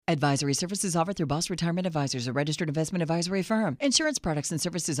Advisory services offered through Boss Retirement Advisors, a registered investment advisory firm. Insurance products and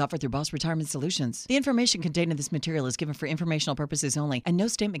services offered through Boss Retirement Solutions. The information contained in this material is given for informational purposes only, and no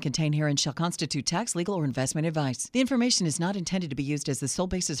statement contained herein shall constitute tax, legal, or investment advice. The information is not intended to be used as the sole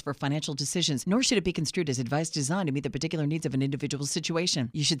basis for financial decisions, nor should it be construed as advice designed to meet the particular needs of an individual situation.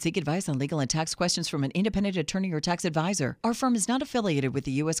 You should seek advice on legal and tax questions from an independent attorney or tax advisor. Our firm is not affiliated with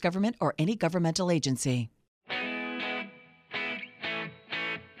the U.S. government or any governmental agency.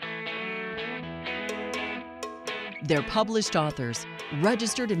 They're published authors,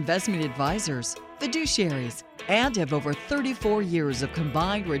 registered investment advisors, fiduciaries, and have over 34 years of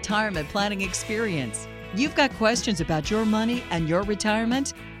combined retirement planning experience. You've got questions about your money and your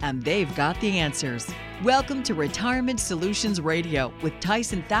retirement, and they've got the answers. Welcome to Retirement Solutions Radio with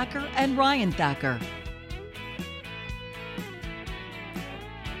Tyson Thacker and Ryan Thacker.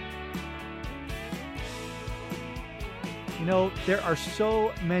 You know, there are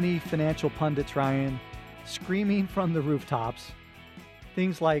so many financial pundits, Ryan, screaming from the rooftops.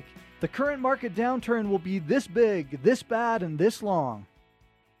 Things like, the current market downturn will be this big, this bad, and this long.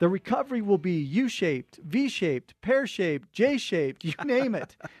 The recovery will be U-shaped, V-shaped, pear-shaped, J-shaped, you name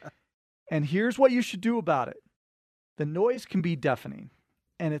it. And here's what you should do about it. The noise can be deafening,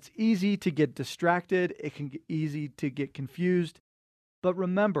 and it's easy to get distracted. It can get easy to get confused. But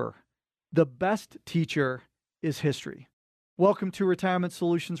remember, the best teacher is history. Welcome to Retirement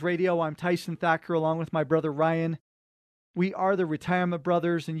Solutions Radio. I'm Tyson Thacker along with my brother Ryan. We are the Retirement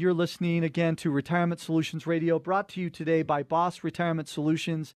Brothers, and you're listening again to Retirement Solutions Radio, brought to you today by Boss Retirement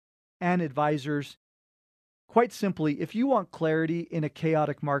Solutions and Advisors. Quite simply, if you want clarity in a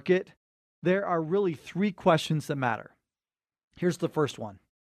chaotic market, there are really three questions that matter. Here's the first one.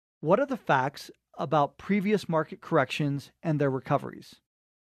 What are the facts about previous market corrections and their recoveries?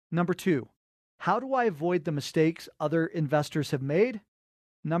 Number two, how do I avoid the mistakes other investors have made?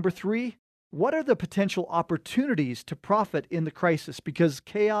 Number three, what are the potential opportunities to profit in the crisis? Because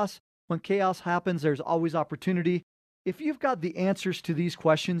when chaos happens, there's always opportunity. If you've got the answers to these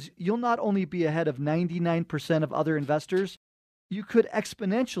questions, you'll not only be ahead of 99% of other investors, you could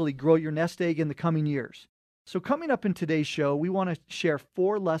exponentially grow your nest egg in the coming years. So coming up in today's show, we want to share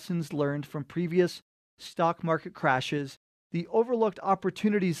 4 lessons learned from previous stock market crashes, the overlooked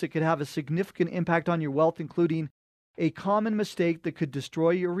opportunities that could have a significant impact on your wealth, including a common mistake that could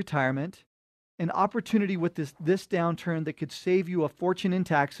destroy your retirement, an opportunity with this downturn that could save you a fortune in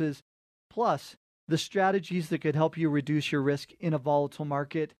taxes, plus the strategies that could help you reduce your risk in a volatile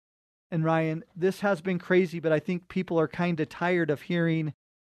market. And Ryan, this has been crazy, but I think people are kind of tired of hearing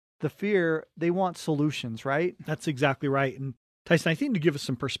the fear. They want solutions, right? That's exactly right. And Tyson, I think to give us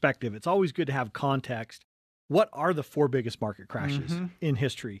some perspective, it's always good to have context. What are the 4 biggest market crashes in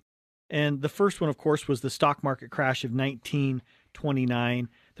history? And the first one, of course, was the stock market crash of 1929.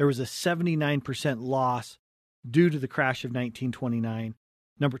 There was a 79% loss due to the crash of 1929.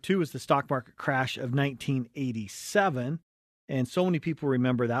 Number 2 was the stock market crash of 1987. And so many people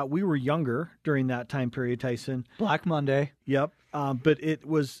remember that. We were younger during that time period, Tyson. Black Monday. Yep. But it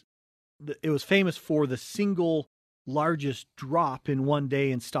was famous for the single largest drop in one day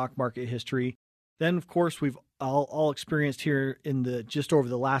in stock market history. Then, of course, we've all experienced here in just over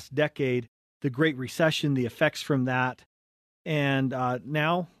the last decade, the Great Recession, the effects from that. And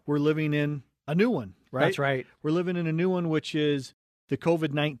now we're living in a new one, right? That's right. We're living in a new one, which is the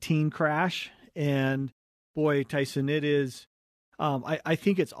COVID-19 crash. And boy, Tyson, it is, I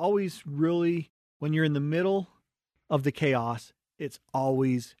think it's always really, when you're in the middle of the chaos, it's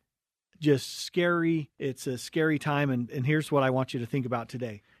always just scary. It's a scary time. And here's what I want you to think about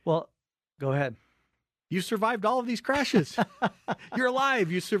today. Well, go ahead. You survived all of these crashes. You're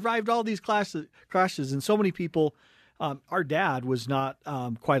alive. You survived all these crashes. And so many people, our dad was not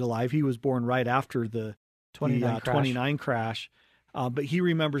quite alive. He was born right after the 29 crash. But he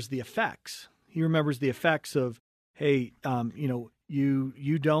remembers the effects. He remembers the effects of, hey,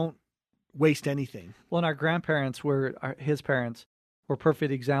 you don't waste anything. Well, and our grandparents his parents were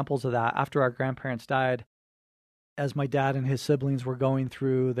perfect examples of that. After our grandparents died, as my dad and his siblings were going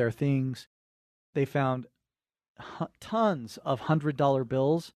through their things, they found tons of $100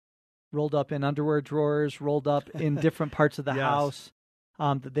 bills rolled up in underwear drawers, rolled up in different parts of the house,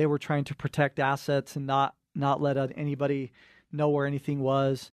 that they were trying to protect assets and not let anybody know where anything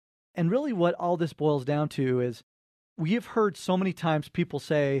was. And really what all this boils down to is we have heard so many times people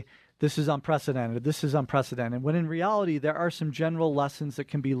say, this is unprecedented, when in reality, there are some general lessons that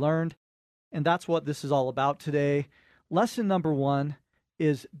can be learned. And that's what this is all about today. Lesson number 1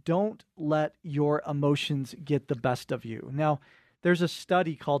 is don't let your emotions get the best of you. Now, there's a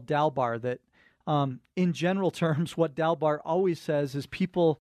study called Dalbar that, in general terms, what Dalbar always says is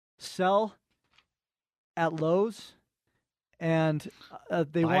people sell at lows and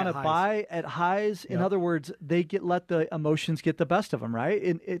they want to buy at highs. In other words, they let the emotions get the best of them, right?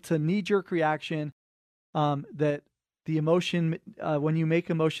 It's a knee-jerk reaction that the emotion, when you make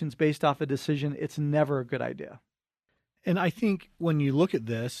emotions based off a decision, it's never a good idea. And I think when you look at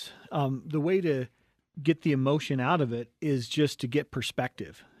this, the way to get the emotion out of it is just to get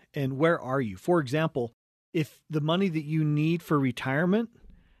perspective. And where are you? For example, if the money that you need for retirement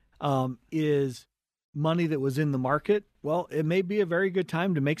is money that was in the market, well, it may be a very good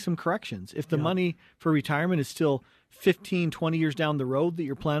time to make some corrections. If the money for retirement is still 15, 20 years down the road that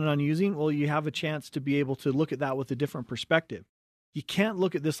you're planning on using, well, you have a chance to be able to look at that with a different perspective. You can't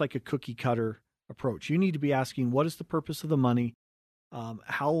look at this like a cookie cutter approach. You need to be asking, what is the purpose of the money?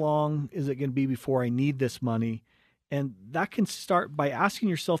 How long is it going to be before I need this money? And that can start by asking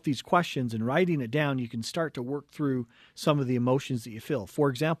yourself these questions and writing it down. You can start to work through some of the emotions that you feel. For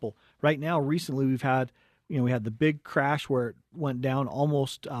example, right now, recently we had the big crash where it went down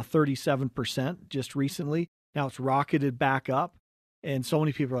almost 37% just recently. Now it's rocketed back up. And so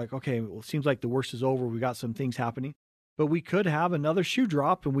many people are like, okay, well, it seems like the worst is over. We got some things happening, but we could have another shoe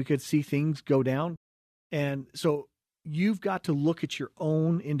drop and we could see things go down. And so you've got to look at your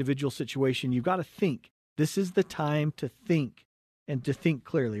own individual situation. You've got to think. This is the time to think and to think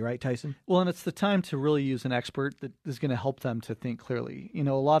clearly, right, Tyson? Well, and it's the time to really use an expert that is going to help them to think clearly. A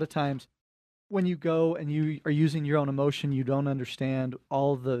lot of times when you go and you are using your own emotion, you don't understand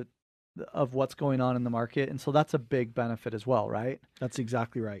all of what's going on in the market. And so that's a big benefit as well, right? That's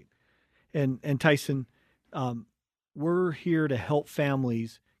exactly right. And Tyson, we're here to help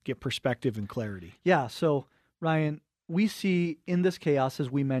families get perspective and clarity. Yeah. So Ryan, we see in this chaos,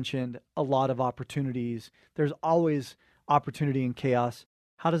 as we mentioned, a lot of opportunities. There's always opportunity in chaos.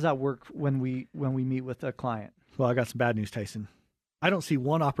 How does that work when we meet with a client? Well, I got some bad news, Tyson. I don't see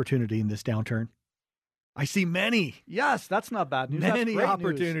one opportunity in this downturn. I see many. Yes, that's not bad news. Many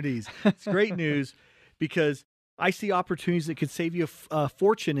opportunities. It's great news because I see opportunities that could save you a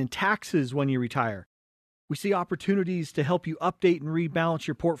fortune in taxes when you retire. We see opportunities to help you update and rebalance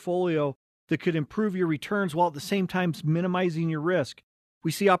your portfolio that could improve your returns while at the same time minimizing your risk.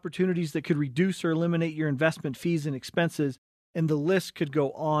 We see opportunities that could reduce or eliminate your investment fees and expenses, and the list could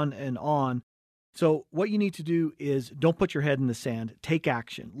go on and on. So what you need to do is don't put your head in the sand. Take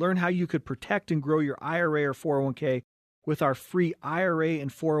action. Learn how you could protect and grow your IRA or 401k with our free IRA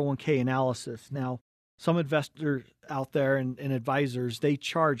and 401k analysis. Now, some investors out there and advisors, they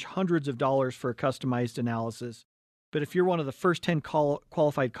charge hundreds of dollars for a customized analysis. But if you're one of the first 10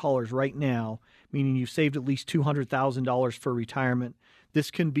 qualified callers right now, meaning you've saved at least $200,000 for retirement,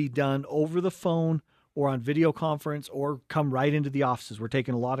 this can be done over the phone or on video conference or come right into the offices. We're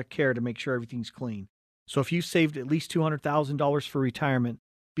taking a lot of care to make sure everything's clean. So if you've saved at least $200,000 for retirement,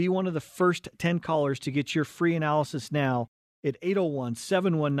 be one of the first 10 callers to get your free analysis now at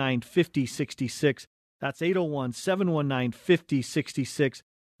 801-719-5066. That's 801-719-5066.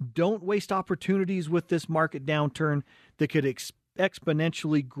 Don't waste opportunities with this market downturn that could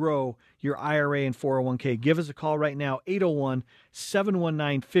exponentially grow your IRA and 401k. Give us a call right now,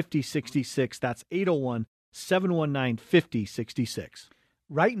 801-719-5066. That's 801-719-5066.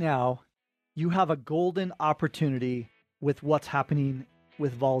 Right now, you have a golden opportunity with what's happening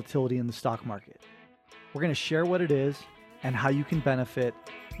with volatility in the stock market. We're going to share what it is and how you can benefit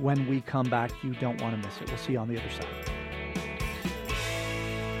when we come back. You don't want to miss it. We'll see you on the other side.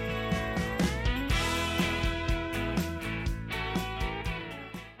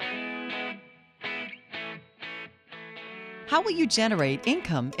 How will you generate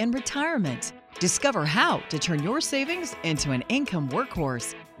income in retirement? Discover how to turn your savings into an income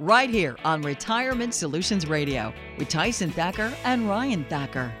workhorse right here on Retirement Solutions Radio with Tyson Thacker and Ryan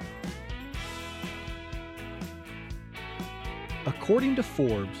Thacker. According to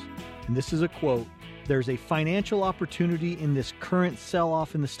Forbes, and this is a quote, there's a financial opportunity in this current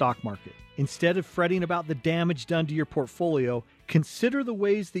sell-off in the stock market. Instead of fretting about the damage done to your portfolio, consider the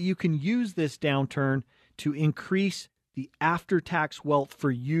ways that you can use this downturn to increase the after-tax wealth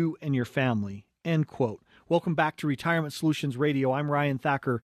for you and your family. End quote. Welcome back to Retirement Solutions Radio. I'm Ryan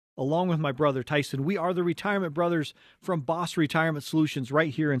Thacker, along with my brother Tyson. We are the Retirement Brothers from Boss Retirement Solutions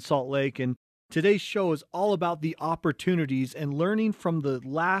right here in Salt Lake. And today's show is all about the opportunities and learning from the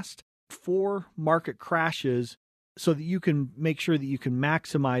last 4 market crashes so that you can make sure that you can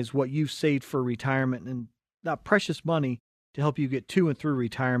maximize what you've saved for retirement and that precious money to help you get to and through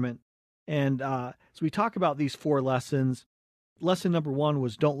retirement. And so we talk about these 4 lessons. Lesson number 1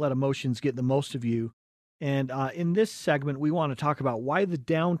 was don't let emotions get the most of you. And in this segment, we want to talk about why the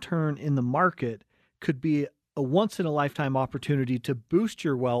downturn in the market could be a once-in-a-lifetime opportunity to boost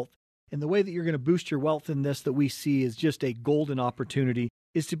your wealth. And the way that you're going to boost your wealth in this that we see is just a golden opportunity,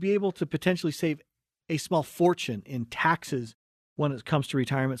 is to be able to potentially save a small fortune in taxes when it comes to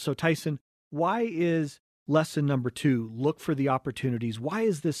retirement. So Tyson, why is lesson number 2, look for the opportunities? Why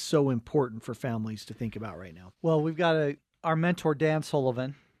is this so important for families to think about right now? Well, we've got our mentor, Dan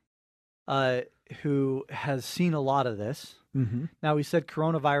Sullivan, who has seen a lot of this. Mm-hmm. Now, he said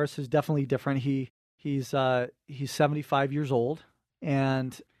coronavirus is definitely different. He's 75 years old,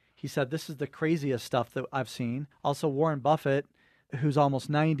 and he said this is the craziest stuff that I've seen. Also, Warren Buffett, who's almost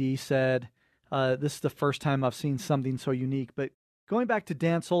 90, said this is the first time I've seen something so unique. But going back to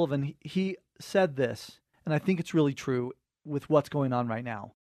Dan Sullivan, he said this, and I think it's really true with what's going on right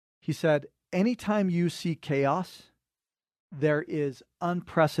now. He said, anytime you see chaos, there is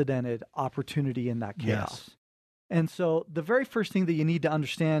unprecedented opportunity in that chaos. Yes. And so the very first thing that you need to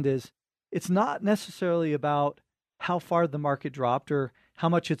understand is it's not necessarily about how far the market dropped or how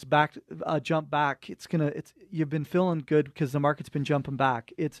much it's jumped back. You've been feeling good because the market's been jumping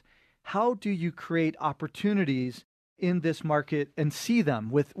back. It's how do you create opportunities in this market and see them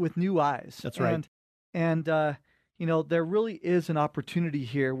with new eyes? That's right. And there really is an opportunity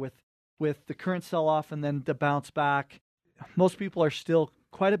here with the current sell-off and then the bounce back. Most people are still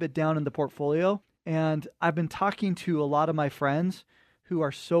quite a bit down in the portfolio. And I've been talking to a lot of my friends who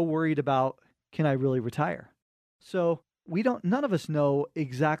are so worried about, can I really retire? So none of us know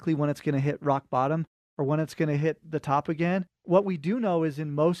exactly when it's going to hit rock bottom or when it's going to hit the top again. What we do know is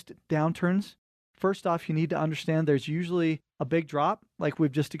in most downturns, first off, you need to understand there's usually a big drop like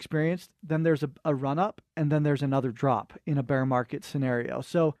we've just experienced. Then there's a run up and then there's another drop in a bear market scenario.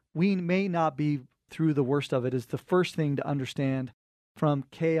 So we may not be through the worst of it is the first thing to understand from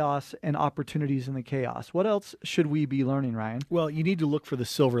chaos and opportunities in the chaos. What else should we be learning, Ryan? Well, you need to look for the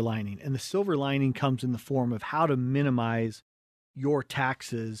silver lining. And the silver lining comes in the form of how to minimize your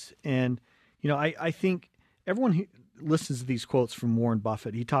taxes. And, I think everyone who listens to these quotes from Warren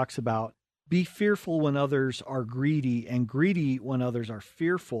Buffett, he talks about be fearful when others are greedy and greedy when others are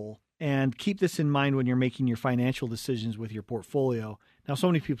fearful. And keep this in mind when you're making your financial decisions with your portfolio. Now, so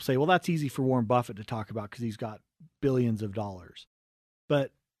many people say, well, that's easy for Warren Buffett to talk about because he's got billions of dollars.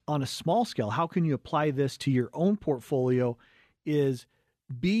 But on a small scale, how can you apply this to your own portfolio is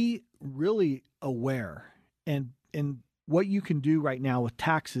be really aware. And what you can do right now with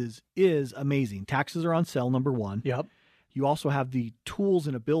taxes is amazing. Taxes are on sale, number one. Yep. You also have the tools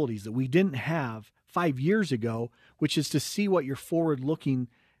and abilities that we didn't have 5 years ago, which is to see what your forward-looking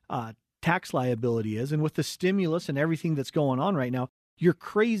tax liability is. And with the stimulus and everything that's going on right now, you're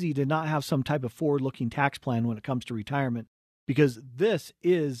crazy to not have some type of forward-looking tax plan when it comes to retirement, because this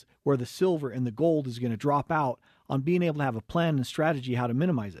is where the silver and the gold is going to drop out on being able to have a plan and strategy how to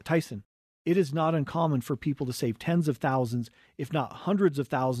minimize it. Tyson, it is not uncommon for people to save tens of thousands, if not hundreds of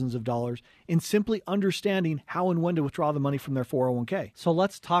thousands of dollars in simply understanding how and when to withdraw the money from their 401k. So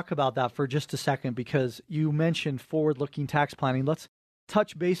let's talk about that for just a second, because you mentioned forward-looking tax planning. Let's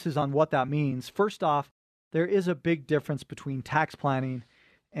touch bases on what that means. First off, there is a big difference between tax planning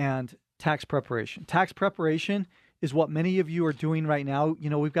and tax preparation. Tax preparation is what many of you are doing right now.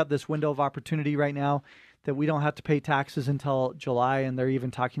 We've got this window of opportunity right now that we don't have to pay taxes until July, and they're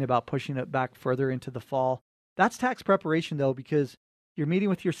even talking about pushing it back further into the fall. That's tax preparation, though, because you're meeting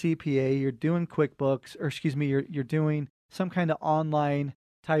with your CPA, you're doing QuickBooks, you're doing some kind of online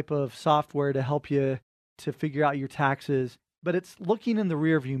type of software to help you to figure out your taxes. But it's looking in the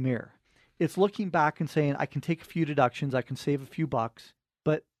rearview mirror. It's looking back and saying, I can take a few deductions, I can save a few bucks,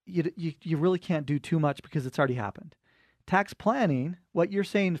 but you really can't do too much because it's already happened. Tax planning, what you're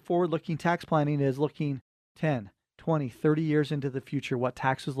saying, forward-looking tax planning is looking 10, 20, 30 years into the future, what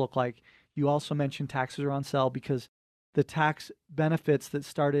taxes look like. You also mentioned taxes are on sale because the tax benefits that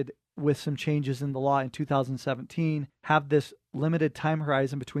started with some changes in the law in 2017 have this limited time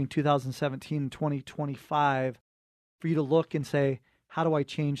horizon between 2017 and 2025 for you to look and say, how do I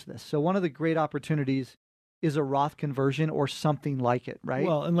change this? So one of the great opportunities is a Roth conversion or something like it, right?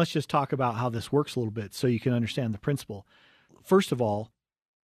 Well, and let's just talk about how this works a little bit so you can understand the principle. First of all,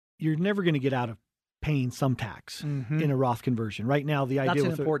 you're never going to get out of paying some tax in a Roth conversion. Right now, the idea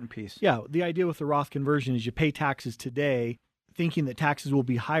that's an important piece. Yeah, the idea with the Roth conversion is you pay taxes today, thinking that taxes will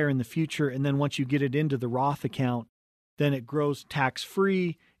be higher in the future, and then once you get it into the Roth account, then it grows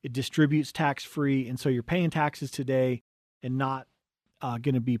tax-free, it distributes tax-free, and so you're paying taxes today and not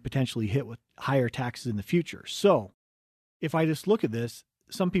going to be potentially hit with higher taxes in the future. So if I just look at this,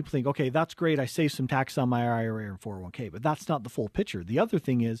 some people think, okay, that's great. I saved some tax on my IRA or 401k, but that's not the full picture. The other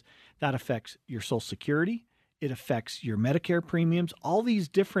thing is that affects your Social Security, It affects your Medicare premiums, all these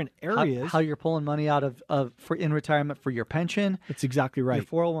different areas. How you're pulling money out of for in retirement for your pension. That's exactly right.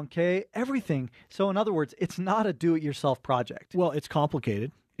 Your 401k, everything. So in other words, it's not a do-it-yourself project. Well, it's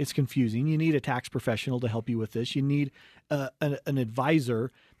complicated. It's confusing. You need a tax professional to help you with this. You need an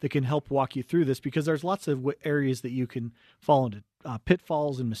advisor that can help walk you through this, because there's lots of areas that you can fall into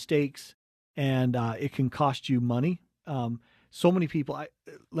pitfalls and mistakes, and it can cost you money. So many people.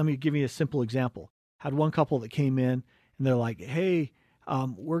 Let me give you a simple example. Had one couple that came in and they're like, "Hey,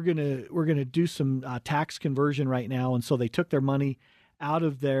 we're gonna do some tax conversion right now," and so they took their money out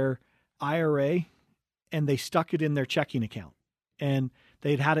of their IRA and they stuck it in their checking account, and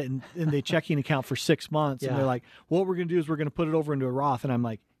they'd had it in the checking account for 6 months, and they're like, "What we're gonna do is we're gonna put it over into a Roth," and I'm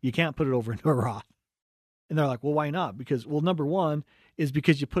like, "You can't put it over into a Roth," and they're like, "Well, why not?" Because, well, number one is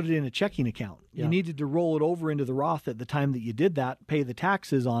because you put it in a checking account. You needed to roll it over into the Roth at the time that you did that, pay the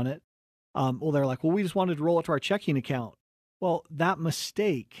taxes on it. Well, they're like, "Well, we just wanted to roll it to our checking account." Well, that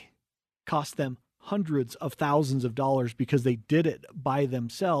mistake cost them hundreds of thousands of dollars because they did it by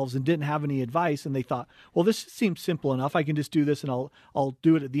themselves and didn't have any advice. And they thought, well, this seems simple enough. I can just do this and I'll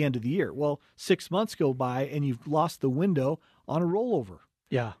do it at the end of the year. Well, 6 months go by and you've lost the window on a rollover.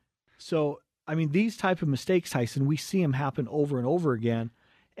 Yeah. So, I mean, these type of mistakes, Tyson, we see them happen over and over again.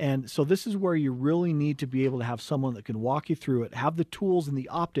 And so this is where you really need to be able to have someone that can walk you through it, have the tools and the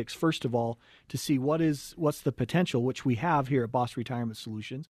optics, first of all, to see what's the potential, which we have here at Boss Retirement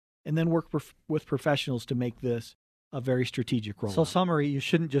Solutions, and then work with professionals to make this a very strategic rollout. So summary, you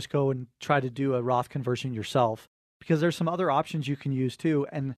shouldn't just go and try to do a Roth conversion yourself, because there's some other options you can use too.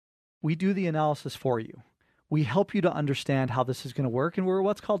 And we do the analysis for you. We help you to understand how this is going to work. And we're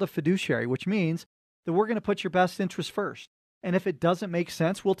what's called a fiduciary, which means that we're going to put your best interest first. And if it doesn't make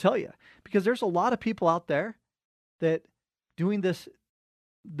sense, we'll tell you, because there's a lot of people out there that doing this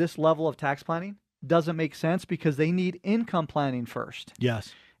level of tax planning doesn't make sense because they need income planning first.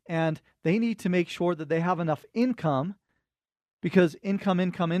 Yes. And they need to make sure that they have enough income, because income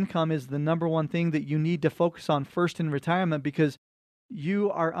is the number one thing that you need to focus on first in retirement, because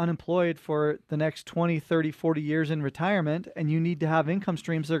you are unemployed for the next 20, 30, 40 years in retirement, and you need to have income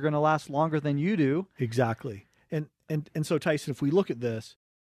streams that are going to last longer than you do. Exactly. And so, Tyson, if we look at this,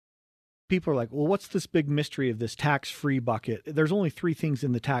 people are like, well, what's this big mystery of this tax-free bucket? There's only three things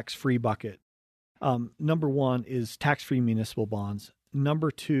in the tax-free bucket. Number one is tax-free municipal bonds.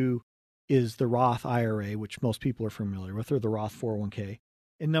 Number two is the Roth IRA, which most people are familiar with, or the Roth 401k.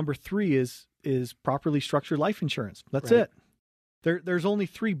 And number three is properly structured life insurance. That's right. It. There's only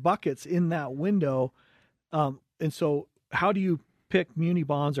three buckets in that window. And so how do you pick muni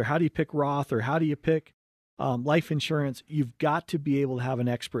bonds, or how do you pick Roth, or how do you pick life insurance? You've got to be able to have an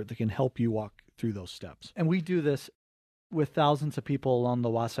expert that can help you walk through those steps. And we do this with thousands of people along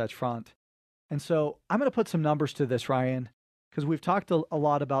the Wasatch Front. And so I'm going to put some numbers to this, Ryan, because we've talked a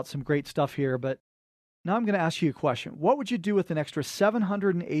lot about some great stuff here. But now I'm going to ask you a question. What would you do with an extra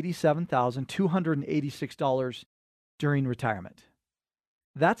 $787,286 during retirement?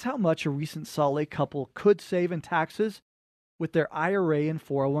 That's how much a recent Salt Lake couple could save in taxes with their IRA and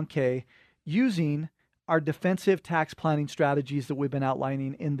 401k using our defensive tax planning strategies that we've been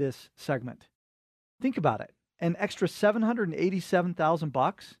outlining in this segment. Think about it. An extra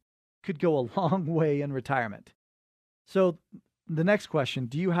 $787,000 could go a long way in retirement. So the next question,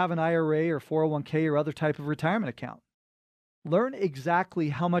 do you have an IRA or 401k or other type of retirement account? Learn exactly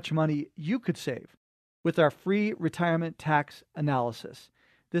how much money you could save with our free retirement tax analysis.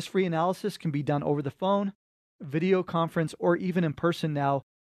 This free analysis can be done over the phone, video conference, or even in person now.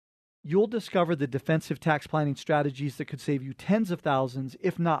 You'll discover the defensive tax planning strategies that could save you tens of thousands,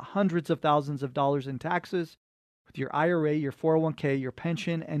 if not hundreds of thousands of dollars in taxes with your IRA, your 401k, your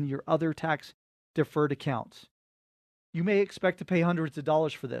pension, and your other tax deferred accounts. You may expect to pay hundreds of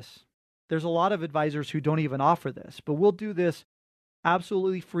dollars for this. There's a lot of advisors who don't even offer this, but we'll do this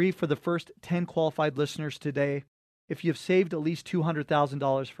absolutely free for the first 10 qualified listeners today. If you've saved at least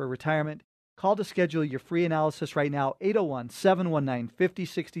 $200,000 for retirement, call to schedule your free analysis right now,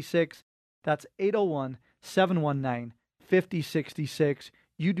 801-719-5066. That's 801-719-5066.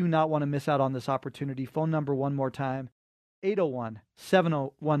 You do not want to miss out on this opportunity. Phone number one more time,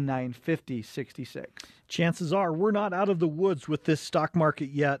 801-719-5066. Chances are we're not out of the woods with this stock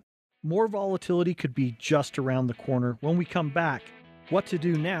market yet. More volatility could be just around the corner. When we come back, what to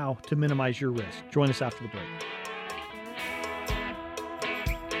do now to minimize your risk. Join us after the break.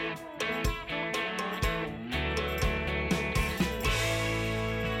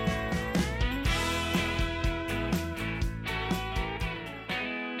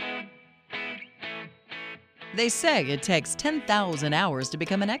 They say it takes 10,000 hours to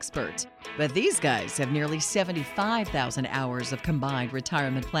become an expert, But these guys have nearly 75,000 hours of combined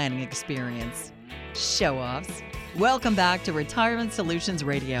retirement planning experience. Show-offs. Welcome back to Retirement Solutions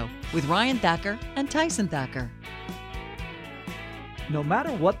Radio with Ryan Thacker and Tyson Thacker. No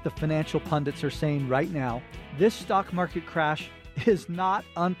matter what the financial pundits are saying right now, this stock market crash is not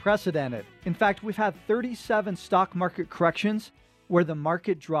unprecedented. In fact, we've had 37 stock market corrections where the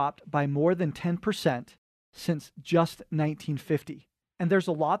market dropped by more than 10% since just 1950. And there's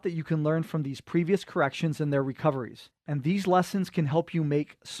a lot that you can learn from these previous corrections and their recoveries. And these lessons can help you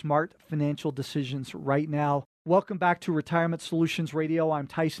make smart financial decisions right now. Welcome back to Retirement Solutions Radio. I'm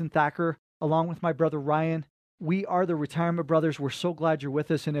Tyson Thacker, along with my brother Ryan. We are the Retirement Brothers. We're so glad you're with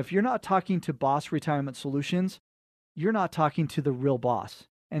us. And if you're not talking to Boss Retirement Solutions, you're not talking to the real boss.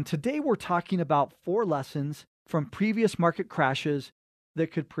 And today we're talking about 4 lessons from previous market crashes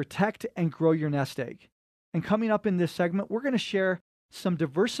that could protect and grow your nest egg. And coming up in this segment, we're going to share some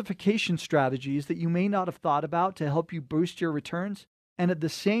diversification strategies that you may not have thought about to help you boost your returns and at the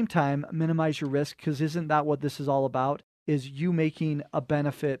same time minimize your risk, because isn't that what this is all about? Is you making a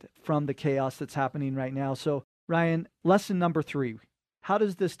benefit from the chaos that's happening right now. So Ryan, lesson number 3, how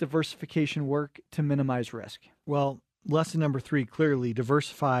does this diversification work to minimize risk? Well, lesson number 3, clearly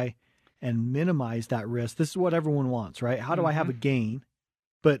diversify and minimize that risk. This is what everyone wants, right? How do I have a gain,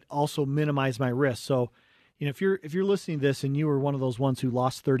 but also minimize my risk? So, you know, if you're listening to this and you were one of those ones who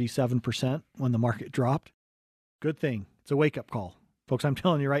lost 37% when the market dropped, good thing. It's a wake-up call. Folks, I'm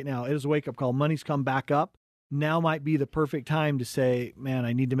telling you right now, it is a wake-up call. Money's come back up. Now might be the perfect time to say, man,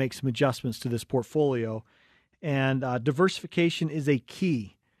 I need to make some adjustments to this portfolio. And diversification is a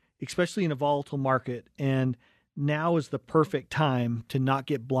key, especially in a volatile market. And now is the perfect time to not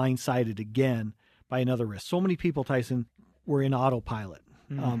get blindsided again by another risk. So many people, Tyson, were in autopilot.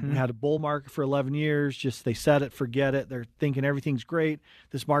 We had a bull market for 11 years. Just they set it, forget it. They're thinking everything's great.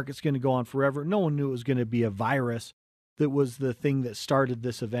 This market's going to go on forever. No one knew it was going to be a virus that was the thing that started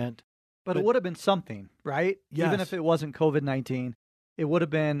this event. But it would have been something, right? Yes. Even if it wasn't COVID-19, it would have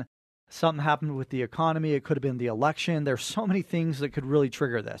been something happened with the economy. It could have been the election. There's so many things that could really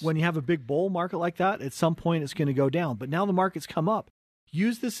trigger this. When you have a big bull market like that, at some point it's going to go down. But now the market's come up.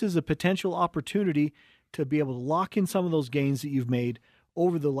 Use this as a potential opportunity to be able to lock in some of those gains that you've made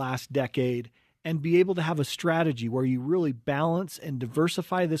over the last decade and be able to have a strategy where you really balance and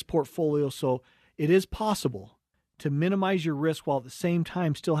diversify this portfolio so it is possible to minimize your risk while at the same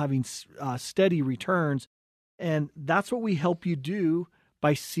time still having steady returns. And that's what we help you do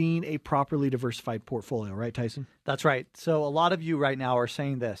by seeing a properly diversified portfolio, right, Tyson? That's right. So a lot of you right now are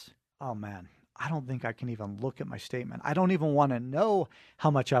saying this, oh man, I don't think I can even look at my statement. I don't even want to know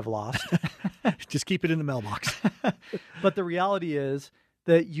how much I've lost. Just keep it in the mailbox. But the reality is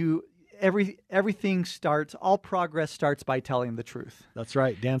that everything starts, all progress starts by telling the truth. That's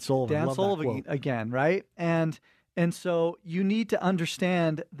right. Dan Sullivan. Dan Sullivan again, right? And so you need to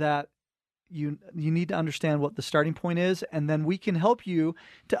understand that you need to understand what the starting point is, and then we can help you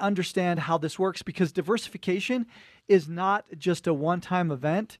to understand how this works, because diversification is not just a one-time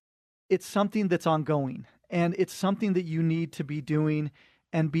event. It's something that's ongoing, and it's something that you need to be doing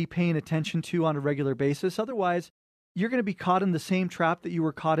and be paying attention to on a regular basis. Otherwise, you're going to be caught in the same trap that you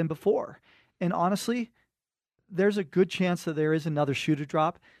were caught in before. And honestly, there's a good chance that there is another shoe to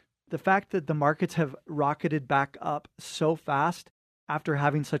drop. The fact that the markets have rocketed back up so fast after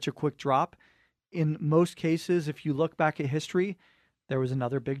having such a quick drop, in most cases, if you look back at history, there was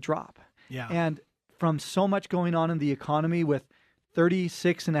another big drop. Yeah. And from so much going on in the economy with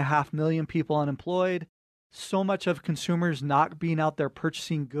 36.5 million people unemployed, so much of consumers not being out there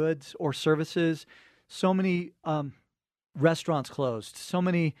purchasing goods or services, so many restaurants closed, so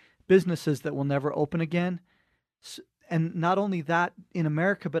many businesses that will never open again. And not only that in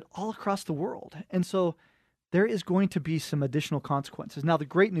America, but all across the world. And so there is going to be some additional consequences. Now, the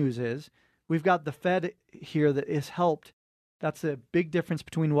great news is we've got the Fed here that has helped. That's a big difference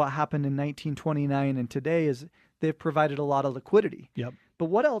between what happened in 1929 and today, is they've provided a lot of liquidity. Yep. But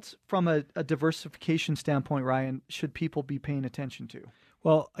what else from a diversification standpoint, Ryan, should people be paying attention to?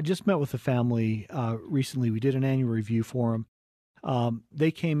 Well, I just met with a family recently. We did an annual review for them.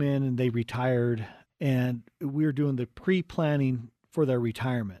 They came in and they retired, and we were doing the pre-planning for their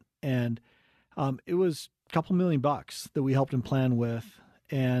retirement. And it was a couple $1 million that we helped them plan with.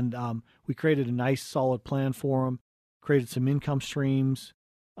 And we created a nice, solid plan for them, created some income streams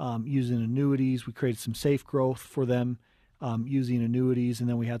using annuities. We created some safe growth for them using annuities. And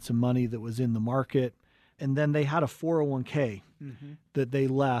then we had some money that was in the market. And then they had a 401k that they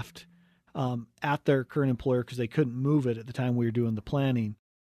left at their current employer because they couldn't move it at the time we were doing the planning.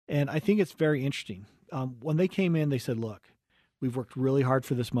 And I think it's very interesting. When they came in, they said, look, We've worked really hard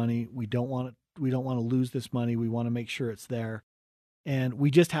for this money. We don't want to lose this money. We want to make sure it's there. And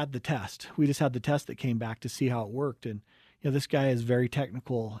we just had the test. We just had the test that came back to see how it worked. And this guy is very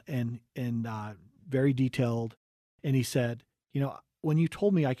technical and very detailed. And he said, when you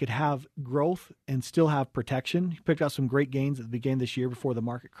told me I could have growth and still have protection, he picked out some great gains at the beginning of this year before the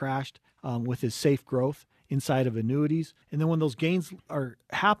market crashed with his safe growth inside of annuities. And then when those gains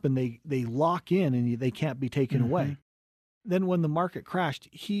happen, they lock in and they can't be taken away. Then when the market crashed,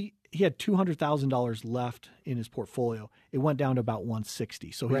 he had $200,000 left in his portfolio. It went down to about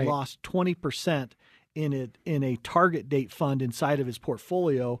 $160,000. So he lost 20% in a target date fund inside of his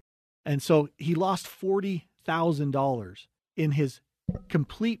portfolio. And so he lost $40,000 in his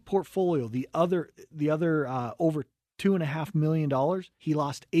complete portfolio. The other over $2.5 million, he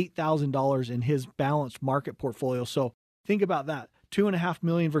lost $8,000 in his balanced market portfolio. So think about that. $2.5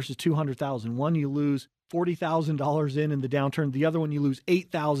 million versus $200,000. One, you lose $40,000 in the downturn. The other one, you lose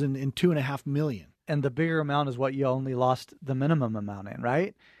 $8,000 in $2.5 million. And the bigger amount is what you only lost the minimum amount in,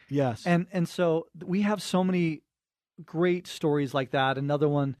 right? Yes. And so we have so many great stories like that. Another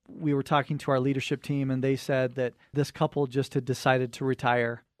one, we were talking to our leadership team, and they said that this couple just had decided to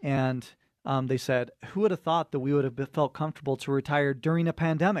retire. And they said, who would have thought that we would have felt comfortable to retire during a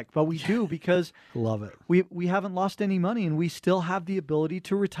pandemic? But we do, because love it. We haven't lost any money, and we still have the ability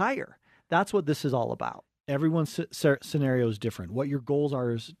to retire. That's what this is all about. Everyone's scenario is different. What your goals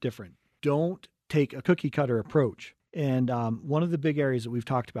are is different. Don't take a cookie cutter approach. And one of the big areas that we've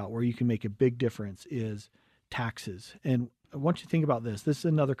talked about where you can make a big difference is taxes. And I want you to think about this. This is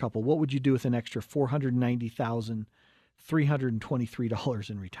another couple. What would you do with an extra $490,323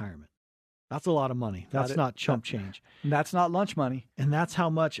 in retirement? That's a lot of money. That's not chump change. That's not lunch money. And that's how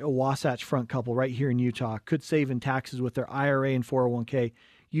much a Wasatch Front couple right here in Utah could save in taxes with their IRA and 401k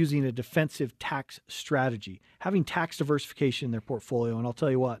using a defensive tax strategy, having tax diversification in their portfolio. And I'll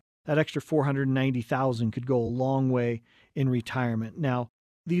tell you what, that extra $490,000 could go a long way in retirement. Now,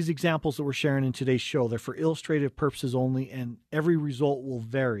 these examples that we're sharing in today's show, they're for illustrative purposes only, and every result will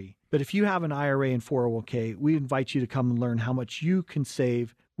vary. But if you have an IRA and 401k, we invite you to come and learn how much you can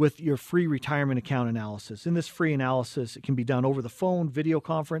save with your free retirement account analysis. In this free analysis, it can be done over the phone, video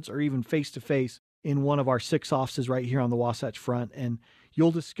conference, or even face-to-face in one of our 6 offices right here on the Wasatch Front. And you'll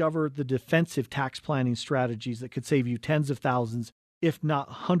discover the defensive tax planning strategies that could save you tens of thousands, if not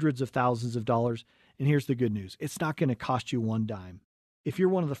hundreds of thousands of dollars. And here's the good news. It's not going to cost you one dime. If you're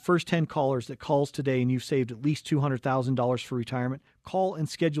one of the first 10 callers that calls today and you've saved at least $200,000 for retirement, call and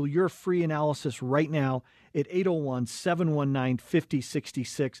schedule your free analysis right now at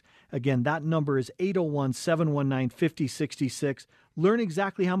 801-719-5066. Again, that number is 801-719-5066. Learn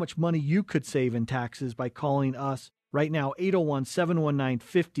exactly how much money you could save in taxes by calling us right now,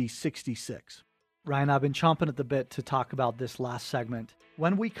 801-719-5066. Ryan, I've been chomping at the bit to talk about this last segment.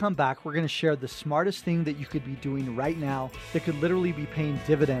 When we come back, we're going to share the smartest thing that you could be doing right now that could literally be paying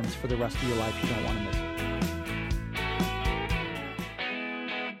dividends for the rest of your life. You don't want to miss it.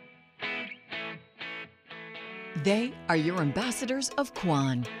 They are your ambassadors of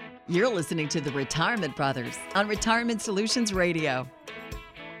Quan. You're listening to the Retirement Brothers on Retirement Solutions Radio.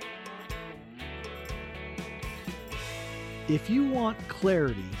 If you want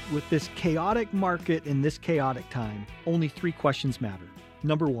clarity with this chaotic market in this chaotic time, only 3 questions matter.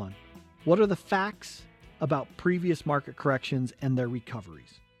 Number 1, what are the facts about previous market corrections and their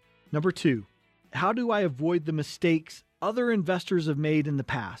recoveries? Number 2, how do I avoid the mistakes other investors have made in the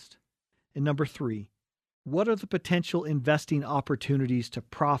past? And number 3, what are the potential investing opportunities to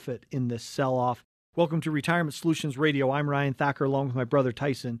profit in this sell-off? Welcome to Retirement Solutions Radio. I'm Ryan Thacker along with my brother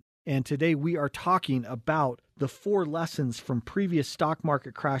Tyson. And today we are talking about the 4 lessons from previous stock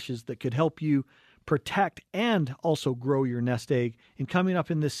market crashes that could help you protect and also grow your nest egg. And coming up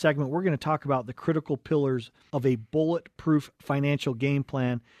in this segment, we're going to talk about the critical pillars of a bulletproof financial game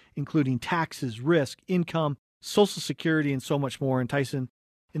plan, including taxes, risk, income, Social Security, and so much more. And Tyson,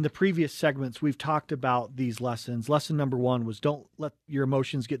 in the previous segments, we've talked about these lessons. Lesson number 1 was don't let your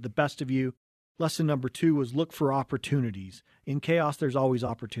emotions get the best of you. Lesson number 2 was look for opportunities. In chaos, there's always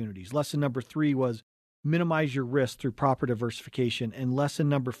opportunities. Lesson number 3 was minimize your risk through proper diversification. And lesson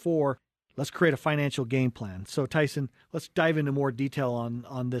number 4, let's create a financial game plan. So Tyson, let's dive into more detail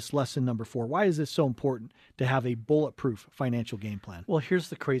on this lesson number 4. Why is this so important to have a bulletproof financial game plan? Well, here's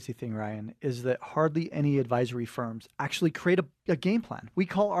the crazy thing, Ryan, is that hardly any advisory firms actually create a game plan. We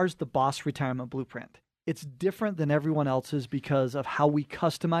call ours the Boss Retirement Blueprint. It's different than everyone else's because of how we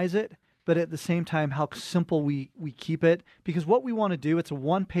customize it, but at the same time, how simple we keep it. Because what we want to do, it's a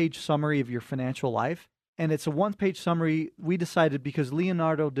 1-page summary of your financial life. And it's a 1-page summary we decided because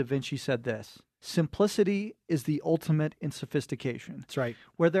Leonardo da Vinci said this. simplicity is the ultimate in sophistication. That's right.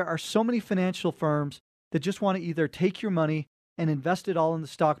 Where there are so many financial firms that just want to either take your money and invest it all in the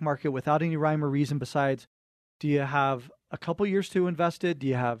stock market without any rhyme or reason besides, do you have a couple years to invest it? Do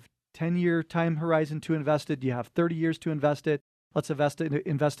you have 10-year time horizon to invest it? Do you have 30 years to invest it? Let's invest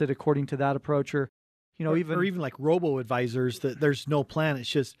it according to that approach. Or, even like robo-advisors that there's no plan. It's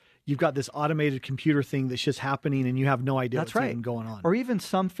just you've got this automated computer thing that's just happening and you have no idea what's even going on. Or even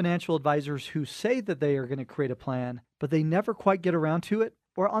some financial advisors who say that they are going to create a plan, but they never quite get around to it.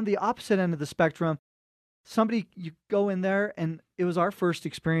 Or on the opposite end of the spectrum, you go in there, and it was our first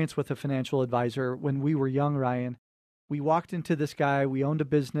experience with a financial advisor when we were young, Ryan. We walked into this guy. We owned a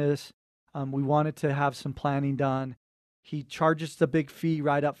business. We wanted to have some planning done. He charges the big fee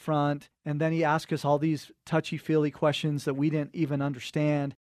right up front, and then he asked us all these touchy-feely questions that we didn't even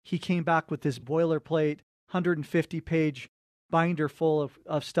understand. He came back with this boilerplate, 150-page binder full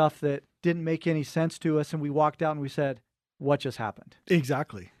of stuff that didn't make any sense to us, and we walked out and we said, what just happened?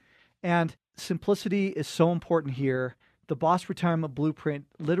 Exactly. And simplicity is so important here. The Boss Retirement Blueprint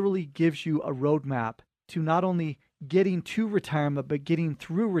literally gives you a roadmap to not only getting to retirement, but getting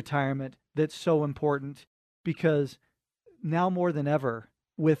through retirement. That's so important because now more than ever,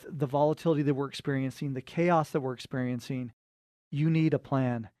 with the volatility that we're experiencing, the chaos that we're experiencing, you need a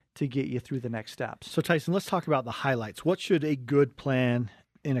plan to get you through the next steps. So Tyson, let's talk about the highlights. What should a good plan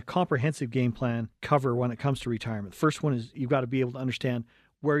and a comprehensive game plan cover when it comes to retirement? The first one is you've got to be able to understand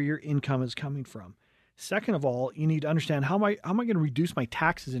where your income is coming from. Second of all, you need to understand how am I going to reduce my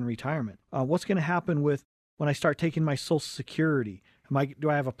taxes in retirement? What's going to happen with when I start taking my Social Security?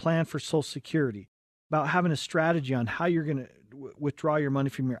 Do I have a plan for Social Security? About having a strategy on how you're going to withdraw your money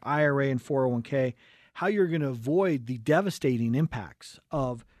from your IRA and 401k, how you're going to avoid the devastating impacts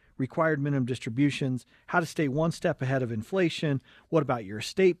of required minimum distributions, how to stay one step ahead of inflation, what about your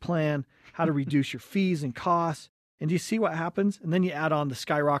estate plan, how to reduce your fees and costs. And do you see what happens? And then you add on the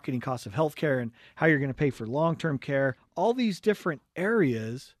skyrocketing cost of healthcare and how you're going to pay for long-term care, all these different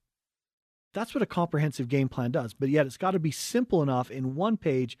areas. That's what a comprehensive game plan does. But yet it's got to be simple enough in one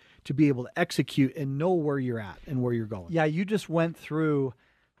page to be able to execute and know where you're at and where you're going. Yeah, you just went through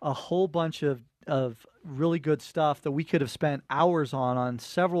a whole bunch of really good stuff that we could have spent hours on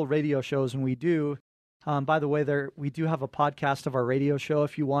several radio shows, and we do. By the way, we do have a podcast of our radio show.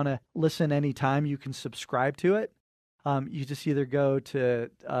 If you want to listen anytime, you can subscribe to it. You just either go to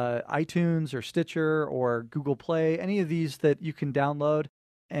iTunes or Stitcher or Google Play, any of these that you can download,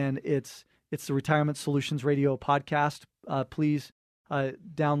 and it's the Retirement Solutions Radio podcast. Please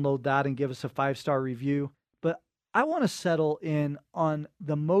download that and give us a 5-star review. But I want to settle in on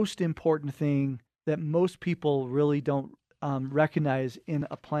the most important thing that most people really don't recognize in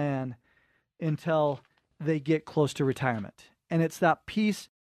a plan until they get close to retirement. And it's that piece,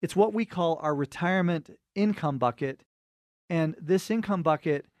 it's what we call our retirement income bucket. And this income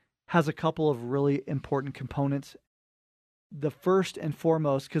bucket has a couple of really important components. The first and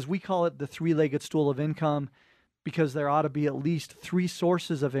foremost, because we call it the three-legged stool of income, because there ought to be at least 3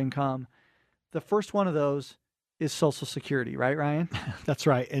 sources of income. The first one of those is Social Security, right, Ryan? That's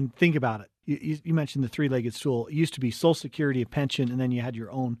right. And think about it. You mentioned the three-legged stool. It used to be Social Security, a pension, and then you had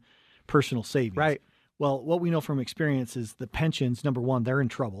your own personal savings. Right. Well, what we know from experience is the pensions, number one, they're in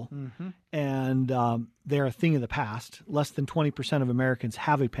trouble. Mm-hmm. And they're a thing of the past. Less than 20% of Americans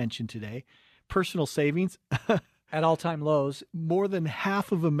have a pension today. Personal savings... At all-time lows. More than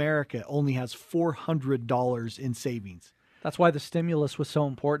half of America only has $400 in savings. That's why the stimulus was so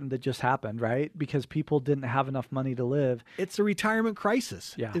important that just happened, right? Because people didn't have enough money to live. It's a retirement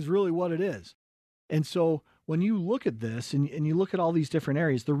crisis, is really what it is. And so when you look at this and you look at all these different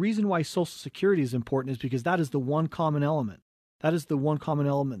areas, the reason why Social Security is important is because that is the one common element. That is the one common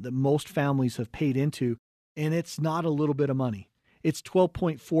element that most families have paid into, and it's not a little bit of money. It's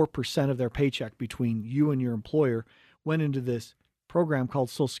 12.4% of their paycheck between you and your employer went into this program called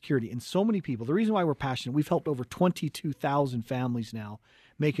Social Security. And so many people, the reason why we're passionate, we've helped over 22,000 families now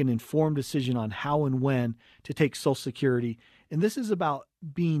make an informed decision on how and when to take Social Security. And this is about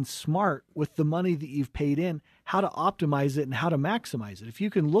being smart with the money that you've paid in, how to optimize it and how to maximize it. If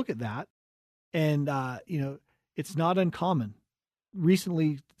you can look at that and, it's not uncommon.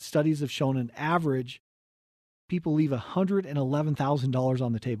 Recently, studies have shown an average people leave $111,000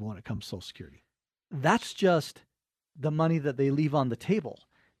 on the table when it comes to Social Security. That's just the money that they leave on the table.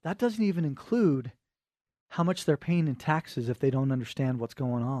 That doesn't even include how much they're paying in taxes if they don't understand what's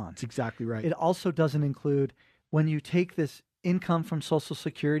going on. That's exactly right. It also doesn't include when you take this income from Social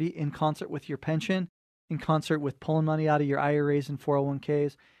Security in concert with your pension, in concert with pulling money out of your IRAs and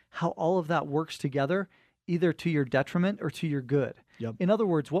 401ks, how all of that works together, either to your detriment or to your good. Yep. In other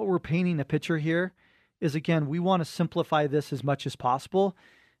words, what we're painting a picture here is, again, we want to simplify this as much as possible,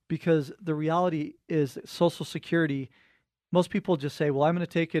 because the reality is that Social Security, most people just say, well, I'm going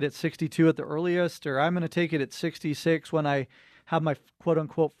to take it at 62 at the earliest, or I'm going to take it at 66 when I have my quote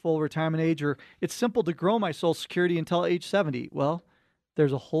unquote full retirement age, or it's simple to grow my Social Security until age 70. Well,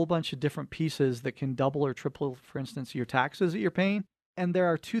 there's a whole bunch of different pieces that can double or triple, for instance, your taxes that you're paying. And there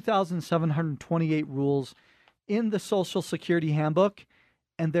are 2,728 rules in the Social Security handbook.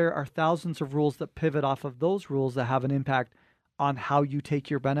 And there are thousands of rules that pivot off of those rules that have an impact on how you take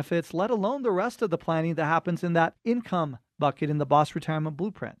your benefits, let alone the rest of the planning that happens in that income bucket in the Boss Retirement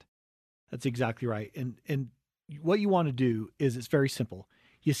Blueprint. That's exactly right. And what you want to do is, it's very simple.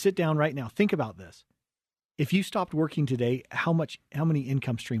 You sit down right now, think about this. If you stopped working today, how many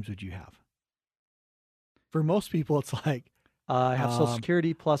income streams would you have? For most people, it's like, I have Social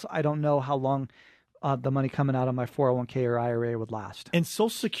Security, plus I don't know how long the money coming out of my 401k or IRA would last. And Social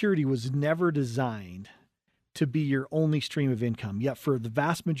Security was never designed to be your only stream of income. Yet for the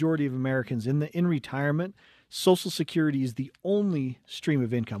vast majority of Americans in retirement, Social Security is the only stream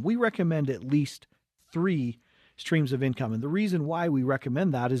of income. We recommend at least 3 streams of income. And the reason why we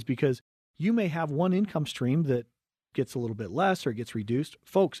recommend that is because you may have one income stream that gets a little bit less or gets reduced.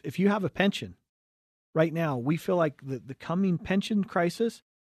 Folks, if you have a pension, right now, we feel like the coming pension crisis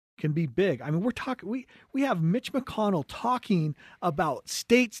can be big. I mean, we have Mitch McConnell talking about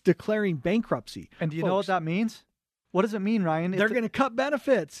states declaring bankruptcy. And do you know what that means? What does it mean, Ryan? They're going to cut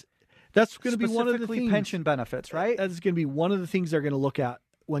benefits. That's going to be one of the things. Pension benefits, right? That's going to be one of the things they're going to look at.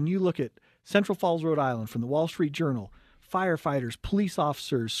 When you look at Central Falls, Rhode Island, from the Wall Street Journal, firefighters, police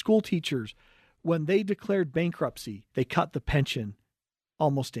officers, school teachers, when they declared bankruptcy, they cut the pension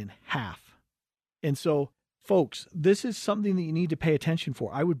almost in half. And so, folks, this is something that you need to pay attention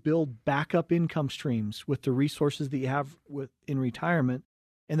for. I would build backup income streams with the resources that you have in retirement.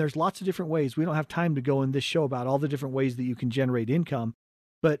 And there's lots of different ways. We don't have time to go in this show about all the different ways that you can generate income,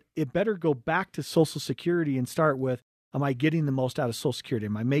 but it better go back to Social Security and start with, am I getting the most out of Social Security?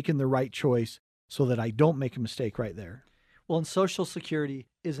 Am I making the right choice so that I don't make a mistake right there? Well, and Social Security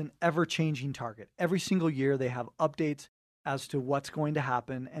is an ever-changing target. Every single year they have updates as to what's going to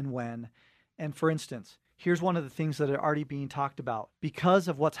happen and when. And for instance, here's one of the things that are already being talked about. Because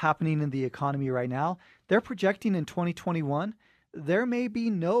of what's happening in the economy right now, they're projecting in 2021, there may be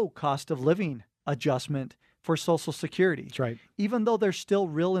no cost of living adjustment for Social Security. That's right. Even though there's still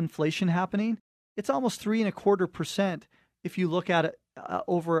real inflation happening, it's almost 3.25% if you look at it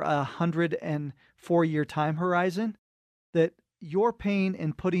over a 104-year time horizon that you're paying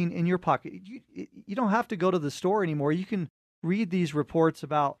and putting in your pocket. You don't have to go to the store anymore. You can read these reports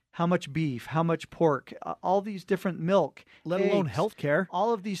about how much beef, how much pork, all these different milk, let eggs, alone healthcare.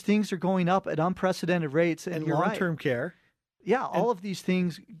 All of these things are going up at unprecedented rates. And long-term care. Yeah, all of these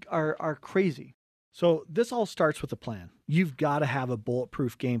things are crazy. So this all starts with a plan. You've got to have a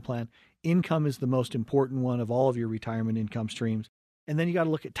bulletproof game plan. Income is the most important one of all of your retirement income streams. And then you got to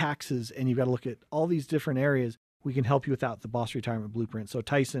look at taxes, and you've got to look at all these different areas. We can help you without the Boss Retirement Blueprint. So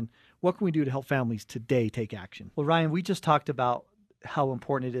Tyson, what can we do to help families today take action? Well, Ryan, we just talked about how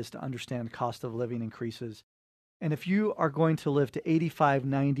important it is to understand cost of living increases. And if you are going to live to 85,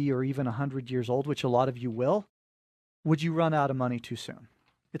 90, or even 100 years old, which a lot of you will, would you run out of money too soon?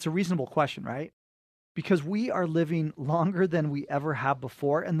 It's a reasonable question, right? Because we are living longer than we ever have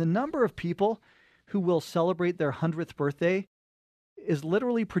before. And the number of people who will celebrate their 100th birthday is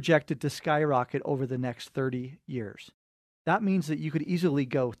literally projected to skyrocket over the next 30 years. That means that you could easily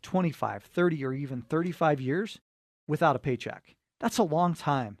go 25, 30, or even 35 years without a paycheck. That's a long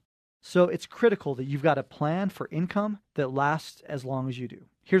time. So it's critical that you've got a plan for income that lasts as long as you do.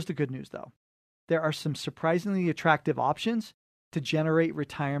 Here's the good news, though. There are some surprisingly attractive options to generate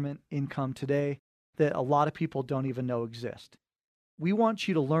retirement income today that a lot of people don't even know exist. We want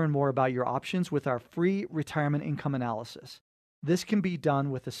you to learn more about your options with our free retirement income analysis. This can be done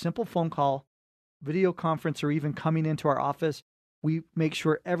with a simple phone call, video conference, or even coming into our office. We make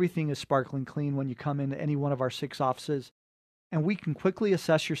sure everything is sparkling clean when you come into any one of our 6 offices, and we can quickly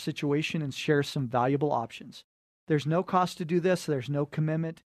assess your situation and share some valuable options. There's no cost to do this. There's no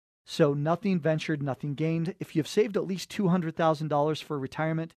commitment. So nothing ventured, nothing gained. If you've saved at least $200,000 for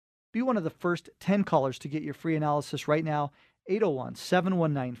retirement, be one of the first 10 callers to get your free analysis right now.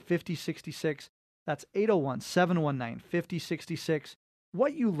 801-719-5066. That's 801-719-5066.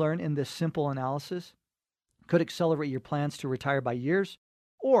 What you learn in this simple analysis could accelerate your plans to retire by years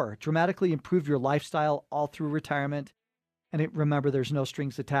or dramatically improve your lifestyle all through retirement. And remember, there's no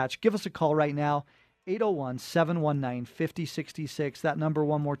strings attached. Give us a call right now, 801-719-5066. That number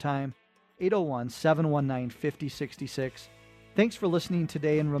one more time, 801-719-5066. Thanks for listening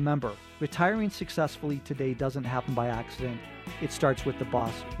today, and remember, retiring successfully today doesn't happen by accident. It starts with the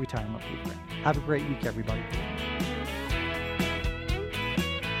Boss Retirement Blueprint. Have a great week, everybody.